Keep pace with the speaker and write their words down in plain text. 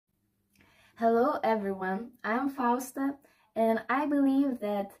Hello everyone, I'm Fausta and I believe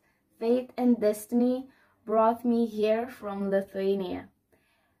that fate and destiny brought me here from Lithuania.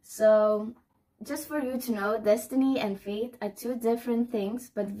 So, just for you to know, destiny and fate are two different things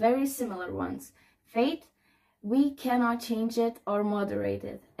but very similar ones. Fate, we cannot change it or moderate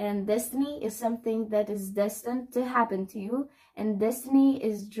it, and destiny is something that is destined to happen to you, and destiny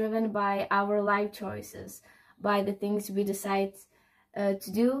is driven by our life choices, by the things we decide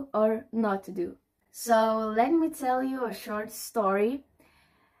to do or not to do. So let me tell you a short story.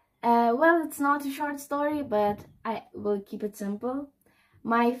 Well, it's not a short story, but I will keep it simple.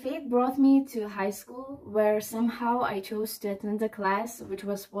 My fate brought me to high school, where somehow I chose to attend a class which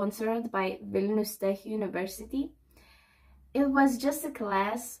was sponsored by Vilnius Tech University. It was just a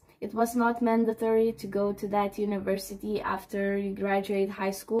class. It was not mandatory to go to that university after you graduate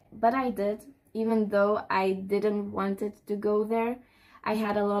high school, but I did, even though I didn't want it to go there. I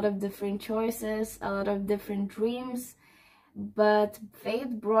had a lot of different choices, a lot of different dreams, but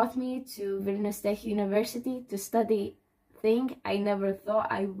fate brought me to Vilnius Tech University to study thing I never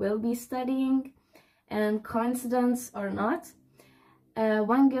thought I will be studying, and coincidence or not,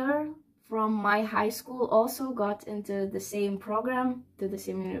 one girl from my high school also got into the same program, to the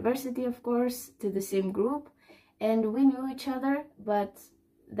same university of course, to the same group, and we knew each other, but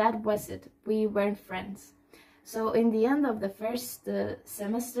that was it. We weren't friends. So in the end of the first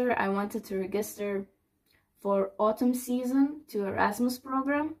semester, I wanted to register for autumn season to Erasmus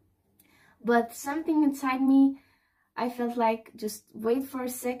program, but something inside me, I felt like just wait for a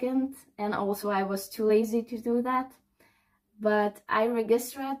second, and also I was too lazy to do that. But I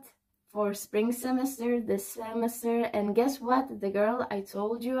registered for spring semester this semester, and guess what? The girl I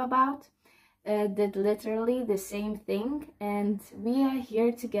told you about did literally the same thing, and we are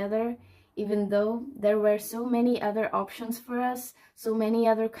here together. Even though there were so many other options for us, so many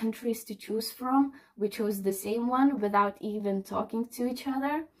other countries to choose from, we chose the same one without even talking to each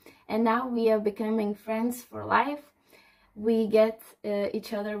other. And now we are becoming friends for life. We get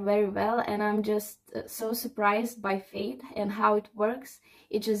each other very well, and I'm just so surprised by fate and how it works.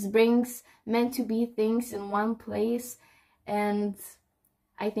 It just brings meant to be things in one place, and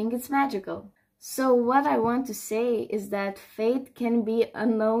I think it's magical. So what I want to say is that fate can be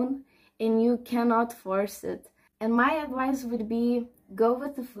unknown, and you cannot force it. And my advice would be, go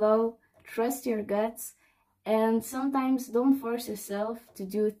with the flow, trust your guts, and sometimes don't force yourself to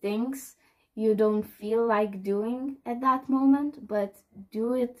do things you don't feel like doing at that moment, but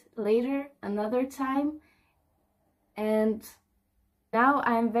do it later, another time. And now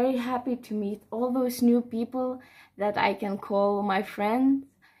I'm very happy to meet all those new people that I can call my friends,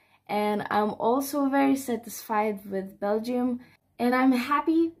 and I'm also very satisfied with Belgium. And I'm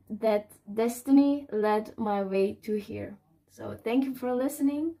happy that destiny led my way to here. So thank you for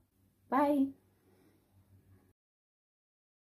listening. Bye.